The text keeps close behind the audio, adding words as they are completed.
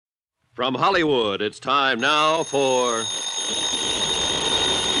From Hollywood, it's time now for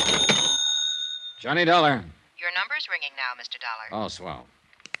Johnny Dollar. Your number's ringing now, Mr. Dollar. Oh, swell.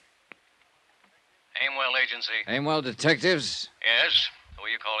 Aimwell Agency. Aimwell Detectives? Yes? Who are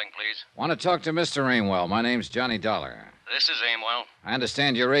you calling, please? Want to talk to Mr. Aimwell. My name's Johnny Dollar. This is Aimwell. I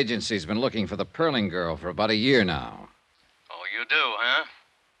understand your agency's been looking for the Perling girl for about a year now. Oh, you do, huh?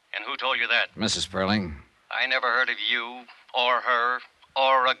 And who told you that? Mrs. Perling. I never heard of you, or her,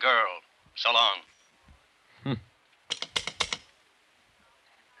 or a girl. So long.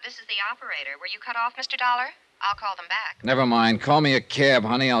 This is the operator. Were you cut off, Mr. Dollar? I'll call them back. Never mind. Call me a cab,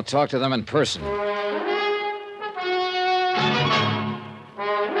 honey. I'll talk to them in person.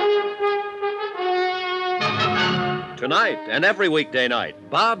 Tonight and every weekday night,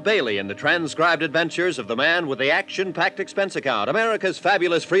 Bob Bailey in the transcribed adventures of the man with the action-packed expense account, America's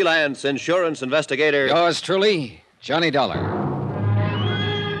fabulous freelance insurance investigator. Yours truly, Johnny Dollar.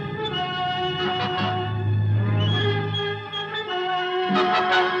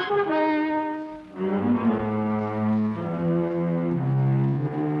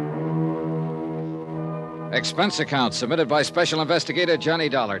 Expense account submitted by Special Investigator Johnny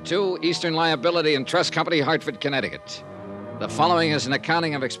Dollar to Eastern Liability and Trust Company, Hartford, Connecticut. The following is an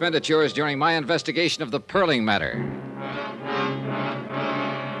accounting of expenditures during my investigation of the Perling matter.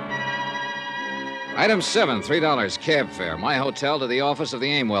 Item 7, $3 cab fare, my hotel to the office of the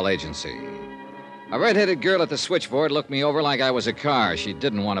Aimwell Agency. A red-headed girl at the switchboard looked me over like I was a car she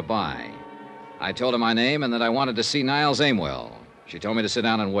didn't want to buy. I told her my name and that I wanted to see Niles Aimwell. She told me to sit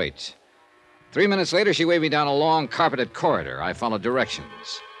down and wait. 3 minutes later, she waved me down a long, carpeted corridor. I followed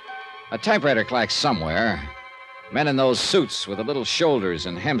directions. A typewriter clacked somewhere. Men in those suits with the little shoulders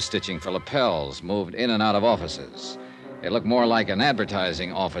and hem stitching for lapels moved in and out of offices. It looked more like an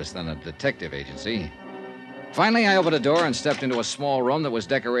advertising office than a detective agency. Finally, I opened a door and stepped into a small room that was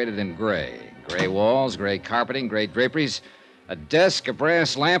decorated in gray. Gray walls, gray carpeting, gray draperies. A desk, a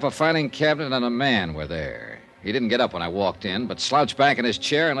brass lamp, a filing cabinet, and a man were there. He didn't get up when I walked in, but slouched back in his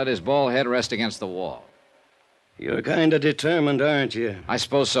chair and let his bald head rest against the wall. You're kind of determined, aren't you? I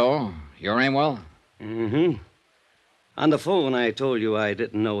suppose so. You're Aimwell? Mm-hmm. On the phone, I told you I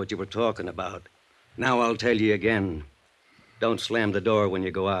didn't know what you were talking about. Now I'll tell you again. Don't slam the door when you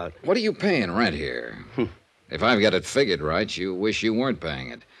go out. What are you paying rent here? If I've got it figured right, you wish you weren't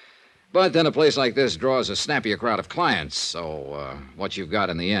paying it. But then a place like this draws a snappier crowd of clients, so what you've got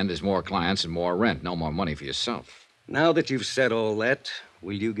in the end is more clients and more rent, no more money for yourself. Now that you've said all that,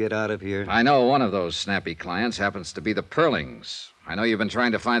 will you get out of here? I know one of those snappy clients happens to be the Perlings. I know you've been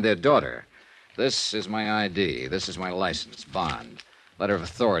trying to find their daughter. This is my ID. This is my license, bond, letter of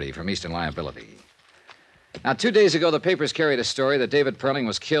authority from Eastern Liability. Now, 2 days ago, the papers carried a story that David Perling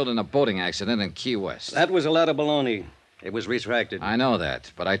was killed in a boating accident in Key West. That was a lot of baloney. It was retracted. I know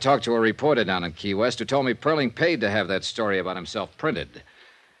that, but I talked to a reporter down in Key West who told me Perling paid to have that story about himself printed.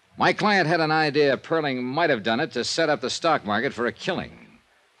 My client had an idea Perling might have done it to set up the stock market for a killing.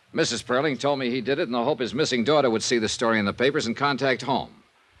 Mrs. Perling told me he did it in the hope his missing daughter would see the story in the papers and contact home.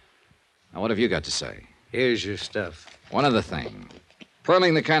 Now, what have you got to say? Here's your stuff. One other thing.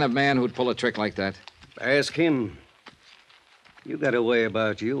 Perling the kind of man who'd pull a trick like that? Ask him. You got a way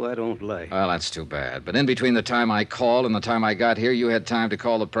about you I don't like. Well, that's too bad. But in between the time I called and the time I got here, you had time to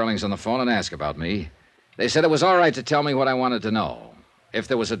call the Perlings on the phone and ask about me. They said it was all right to tell me what I wanted to know. If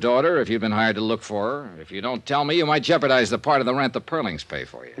there was a daughter, if you'd been hired to look for her. If you don't tell me, you might jeopardize the part of the rent the Perlings pay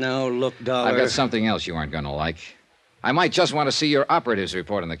for you. Now, look, Dollar. I've got something else you aren't going to like. I might just want to see your operative's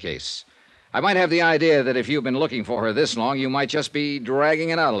report on the case. I might have the idea that if you've been looking for her this long, you might just be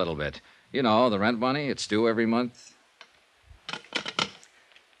dragging it out a little bit. You know, the rent money, it's due every month.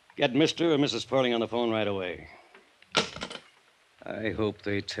 Get Mr. or Mrs. Perling on the phone right away. I hope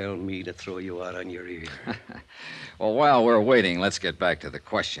they tell me to throw you out on your ear. Well, while we're waiting, let's get back to the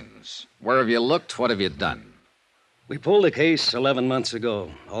questions. Where have you looked? What have you done? We pulled the case 11 months ago,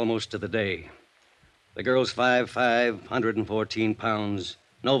 almost to the day. The girl's 5'5", 114 pounds,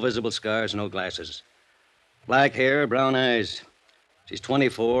 no visible scars, no glasses. Black hair, brown eyes. She's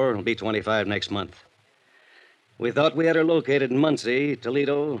 24, will be 25 next month. We thought we had her located in Muncie,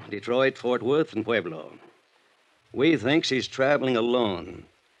 Toledo, Detroit, Fort Worth, and Pueblo. We think she's traveling alone.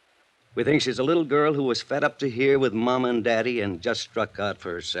 We think she's a little girl who was fed up to here with Mama and Daddy and just struck out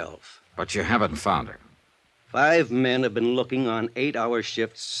for herself. But you haven't found her. 5 men have been looking on 8-hour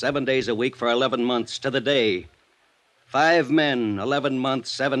shifts, 7 days a week for 11 months to the day. 5 men, 11 months,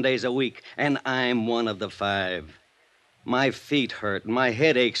 7 days a week, and I'm one of the 5. My feet hurt, and my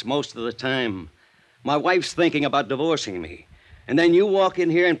head aches most of the time. My wife's thinking about divorcing me. And then you walk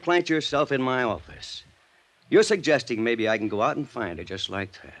in here and plant yourself in my office. You're suggesting maybe I can go out and find her just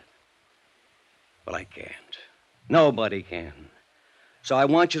like that. Well, I can't. Nobody can. So I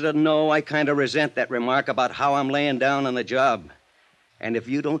want you to know I kind of resent that remark about how I'm laying down on the job. And if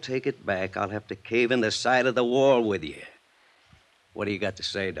you don't take it back, I'll have to cave in the side of the wall with you. What do you got to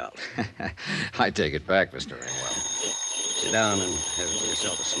say, Dollar? I take it back, Mr. Ringwell. Sit down and have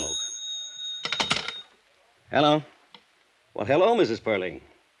yourself a smoke. Hello? Well, hello, Mrs. Perling.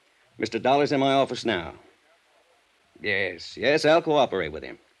 Mr. Dollar's in my office now. Yes, I'll cooperate with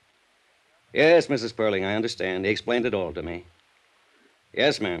him. Yes, Mrs. Perling, I understand. He explained it all to me.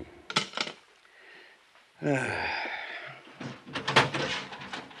 Yes, ma'am. The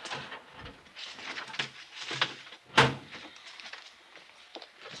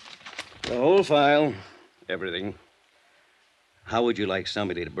whole file, everything. How would you like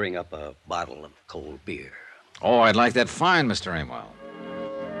somebody to bring up a bottle of cold beer? Oh, I'd like that fine, Mr. Aimwell.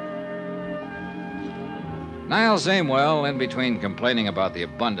 Niles Aimwell, in between complaining about the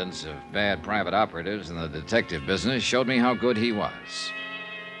abundance of bad private operatives in the detective business, showed me how good he was.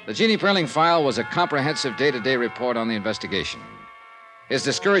 The Jeannie Perling file was a comprehensive day-to-day report on the investigation. His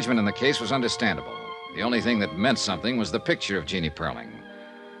discouragement in the case was understandable. The only thing that meant something was the picture of Jeannie Perling.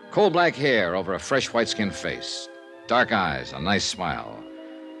 Coal-black hair over a fresh white-skinned face. Dark eyes, a nice smile.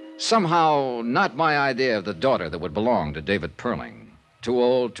 Somehow, not my idea of the daughter that would belong to David Perling. Too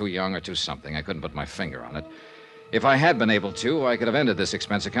old, too young, or too something. I couldn't put my finger on it. If I had been able to, I could have ended this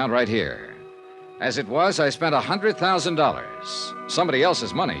expense account right here. As it was, I spent $100,000. Somebody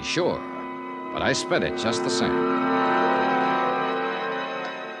else's money, sure. But I spent it just the same.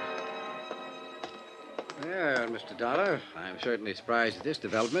 Well, Mr. Dollar, I'm certainly surprised at this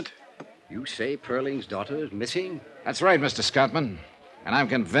development. You say Perling's daughter is missing? That's right, Mr. Scottman. And I'm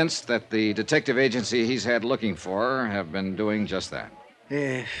convinced that the detective agency he's had looking for her have been doing just that.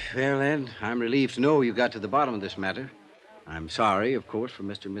 Well, then, I'm relieved to know you got to the bottom of this matter. I'm sorry, of course, for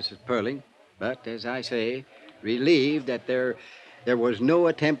Mr. and Mrs. Perling, but, as I say, relieved that there was no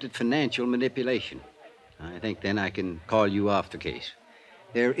attempted financial manipulation. I think then I can call you off the case.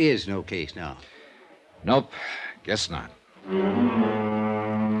 There is no case now. Nope, guess not.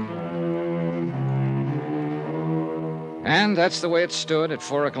 And that's the way it stood at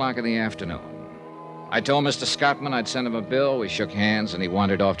 4 o'clock in the afternoon. I told Mr. Scottman I'd send him a bill. We shook hands, and he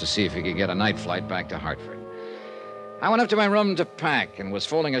wandered off to see if he could get a night flight back to Hartford. I went up to my room to pack and was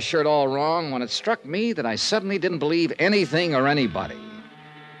folding a shirt all wrong when it struck me that I suddenly didn't believe anything or anybody.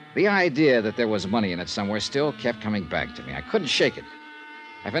 The idea that there was money in it somewhere still kept coming back to me. I couldn't shake it.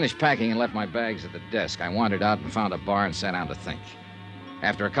 I finished packing and left my bags at the desk. I wandered out and found a bar and sat down to think.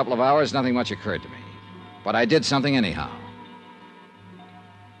 After a couple of hours, nothing much occurred to me. But I did something anyhow.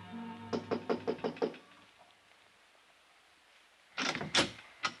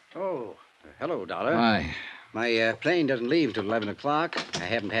 Oh, hello, Dollar. Why? My plane doesn't leave until 11 o'clock. I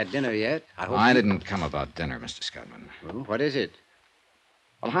haven't had dinner yet. I didn't come about dinner, Mr. Scottman. Well, what is it?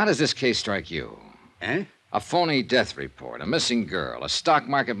 Well, how does this case strike you? Eh? A phony death report, a missing girl, a stock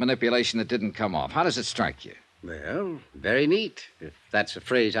market manipulation that didn't come off. How does it strike you? Well, very neat, if that's a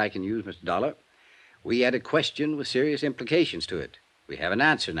phrase I can use, Mr. Dollar. We had a question with serious implications to it. We have an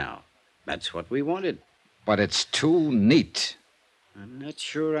answer now. That's what we wanted. But it's too neat. I'm not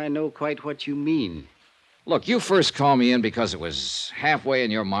sure I know quite what you mean. Look, you first called me in because it was halfway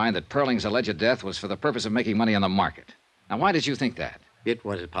in your mind that Perling's alleged death was for the purpose of making money on the market. Now, why did you think that? It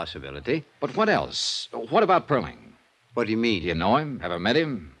was a possibility. But what else? What about Perling? What do you mean? Do you know him? Ever met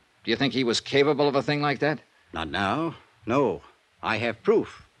him? Do you think he was capable of a thing like that? Not now. No. I have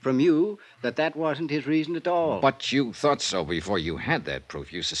proof from you that that wasn't his reason at all. But you thought so before you had that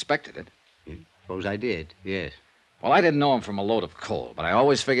proof. You suspected it. Suppose I did, yes. Well, I didn't know him from a load of coal, but I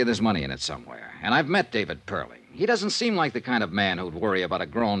always figured there's money in it somewhere. And I've met David Perling. He doesn't seem like the kind of man who'd worry about a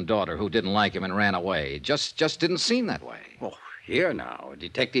grown daughter who didn't like him and ran away. Just didn't seem that way. Oh, here now. A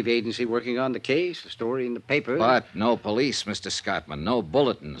detective agency working on the case, a story in the paper. But no police, Mr. Scottman. No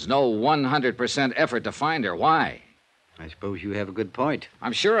bulletins. No 100% effort to find her. Why? I suppose you have a good point.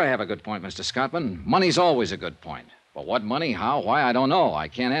 I'm sure I have a good point, Mr. Scottman. Money's always a good point. But what money, how, why, I don't know. I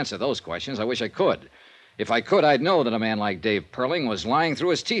can't answer those questions. I wish I could. If I could, I'd know that a man like Dave Perling was lying through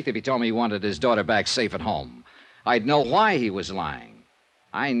his teeth if he told me he wanted his daughter back safe at home. I'd know why he was lying.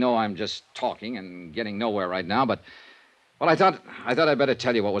 I know I'm just talking and getting nowhere right now, but... Well, I thought I'd better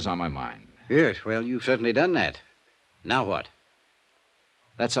tell you what was on my mind. Yes, well, you've certainly done that. Now what?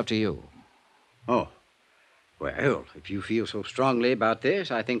 That's up to you. Oh. Well, if you feel so strongly about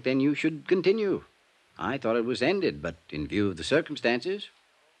this, I think then you should continue. I thought it was ended, but in view of the circumstances,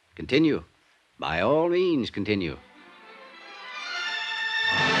 continue. By all means, continue.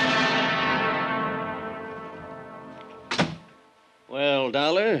 Well,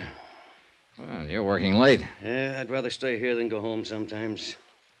 Dollar, Well, you're working late. Yeah, I'd rather stay here than go home sometimes.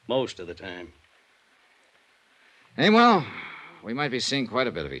 Most of the time. Hey, well, we might be seeing quite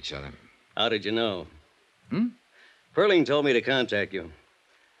a bit of each other. How did you know? Hmm? Perling told me to contact you.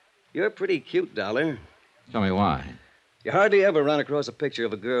 You're pretty cute, Dollar. Tell me why. You hardly ever run across a picture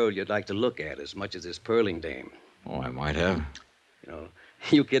of a girl you'd like to look at as much as this Perling dame. Oh, I might have. You know,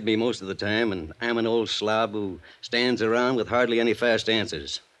 you kid me most of the time, and I'm an old slob who stands around with hardly any fast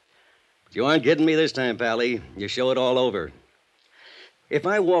answers. But you aren't kidding me this time, Pally. You show it all over. If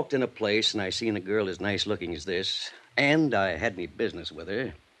I walked in a place and I seen a girl as nice looking as this, and I had me business with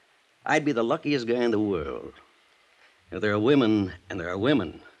her, I'd be the luckiest guy in the world. Now, there are women and there are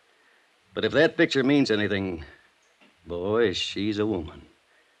women. But if that picture means anything, boy, she's a woman.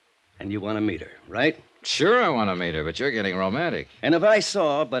 And you want to meet her, right? Sure, I want to meet her, but you're getting romantic. And if I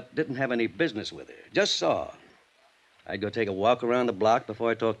saw but didn't have any business with her, just saw, I'd go take a walk around the block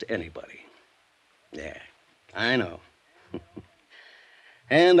before I talked to anybody. Yeah, I know.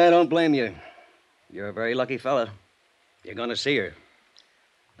 And I don't blame you. You're a very lucky fella. You're going to see her.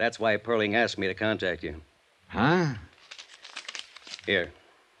 That's why Perling asked me to contact you. Huh? Here.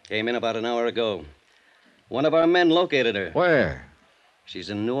 Came in about an hour ago. One of our men located her. Where? She's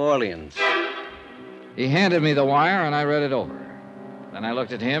in New Orleans. He handed me the wire, and I read it over. Then I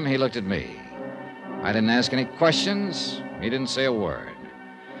looked at him, he looked at me. I didn't ask any questions. He didn't say a word.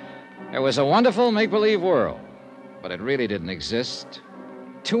 It was a wonderful make-believe world, but it really didn't exist.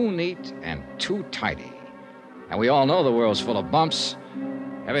 Too neat and too tidy. And we all know the world's full of bumps.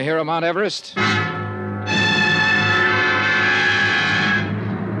 Ever hear of Mount Everest?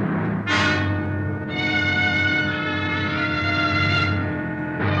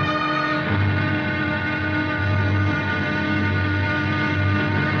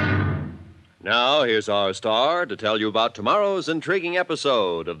 Now, here's our star to tell you about tomorrow's intriguing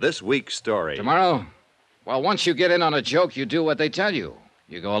episode of this week's story. Tomorrow? Well, once you get in on a joke, you do what they tell you.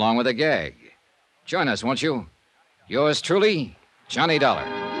 You go along with a gag. Join us, won't you? Yours truly, Johnny Dollar.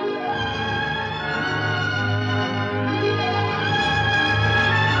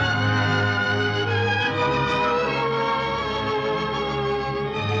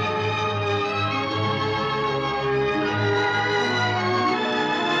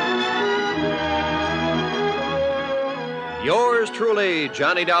 Yours truly,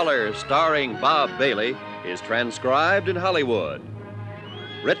 Johnny Dollar, starring Bob Bailey, is transcribed in Hollywood.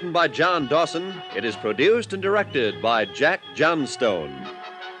 Written by John Dawson, it is produced and directed by Jack Johnstone.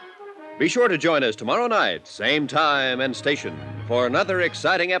 Be sure to join us tomorrow night, same time and station, for another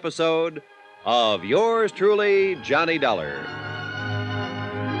exciting episode of Yours truly, Johnny Dollar.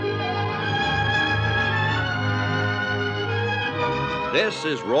 This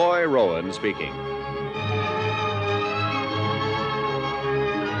is Roy Rowan speaking.